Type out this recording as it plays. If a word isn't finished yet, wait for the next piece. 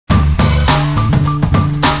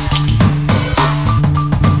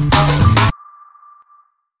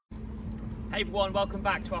Hi everyone, welcome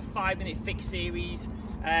back to our 5-minute fix series.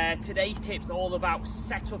 Today's tips are all about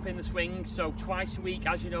setup in the swing. So twice a week,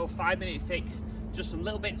 as you know, 5-minute fix, just some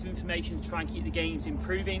little bits of information to try and keep the games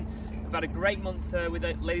improving. We've had a great month with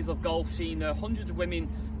the Ladies Love Golf, seeing hundreds of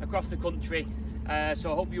women across the country.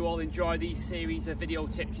 So I hope you all enjoy these series of video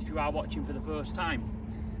tips if you are watching for the first time.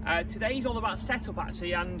 Today's all about setup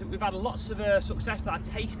actually, and we've had lots of success with our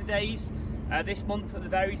taster days this month at the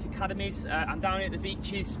various academies. I'm down here at the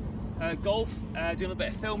beaches, golf, doing a little bit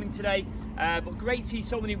of filming today, but great to see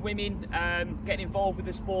so many women getting involved with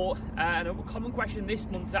the sport. And a common question this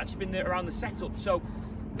month has actually been around the setup, so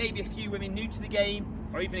maybe a few women new to the game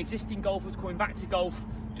or even existing golfers coming back to golf,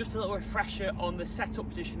 just a little refresher on the setup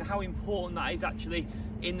position, how important that is actually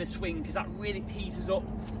in the swing, because that really tees us up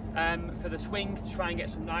for the swings to try and get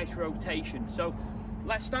some nice rotation. So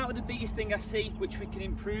let's start with the biggest thing I see, which we can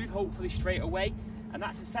improve hopefully straight away, and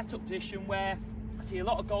that's a setup position where I see a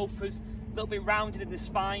lot of golfers a little bit rounded in the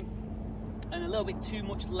spine and a little bit too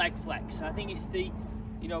much leg flex. And I think it's the,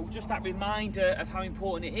 just that reminder of how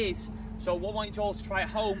important it is. So what I want you to all to try at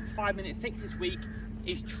home, 5-minute fix this week,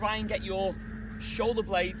 is try and get your shoulder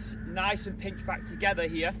blades nice and pinched back together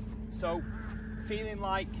here. So feeling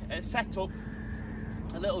like a setup,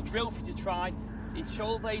 a little drill for you to try is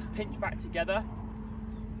shoulder blades pinched back together,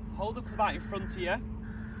 hold the club out in front of you, and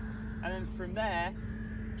then from there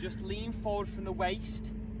just lean forward from the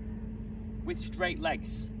waist with straight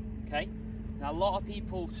legs. Okay, now a lot of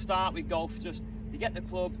people start with golf, just they get the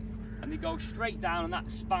club and they go straight down and that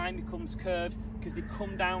spine becomes curved because they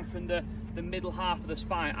come down from the middle half of the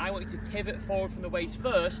spine. I want you to pivot forward from the waist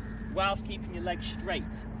first whilst keeping your legs straight.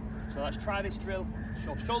 So let's try this drill.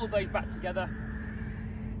 Shoulder blades back together,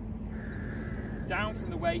 down from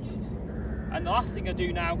the waist, and the last thing I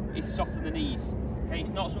do now is soften the knees. Okay, it's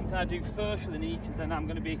not something I do first with the knee, because then I'm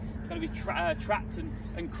going to be trapped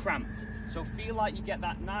and cramped. So feel like you get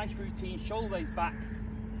that nice routine, shoulder blades back,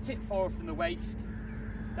 tip forward from the waist,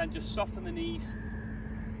 then just soften the knees,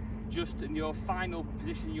 just in your final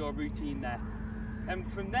position in your routine there. And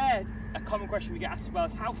from there, a common question we get asked as well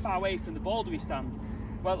is, how far away from the ball do we stand?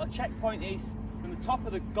 Well, a checkpoint is from the top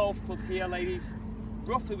of the golf club here, ladies,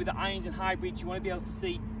 roughly with the irons and hybrids, you want to be able to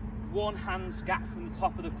see one hand's gap from the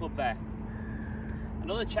top of the club there.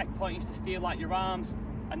 Another checkpoint is to feel like your arms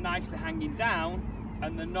are nicely hanging down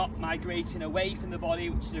and they're not migrating away from the body,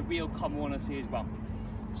 which is a real common one I see as well.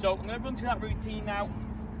 So I'm going to run through that routine now.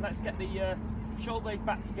 Let's get the shoulder blades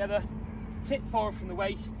back together, tip forward from the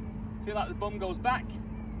waist, feel like the bum goes back,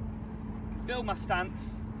 build my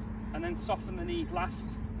stance, and then soften the knees last,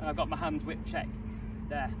 and I've got my hands whip check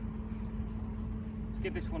there. Let's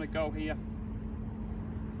give this one a go here.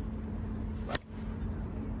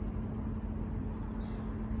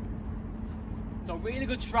 So really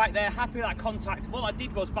good strike there, happy with that contact. What I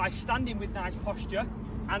did was, by standing with nice posture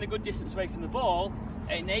and a good distance away from the ball,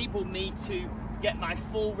 it enabled me to get my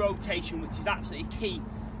full rotation, which is absolutely key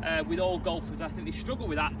with all golfers. I think they struggle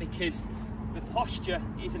with that because the posture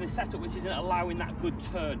is in a setup which isn't allowing that good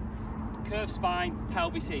turn. Curved spine,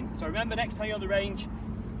 pelvis in. So remember, next time you're on the range,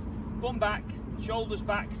 bum back, shoulders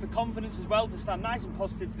back for confidence as well, to stand nice and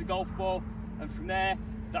positive to the golf ball, and from there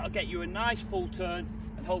that'll get you a nice full turn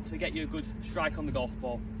and hopefully get you a good strike on the golf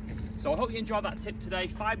ball. So I hope you enjoyed that tip today,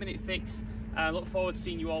 5-minute fix, and I look forward to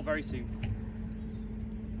seeing you all very soon.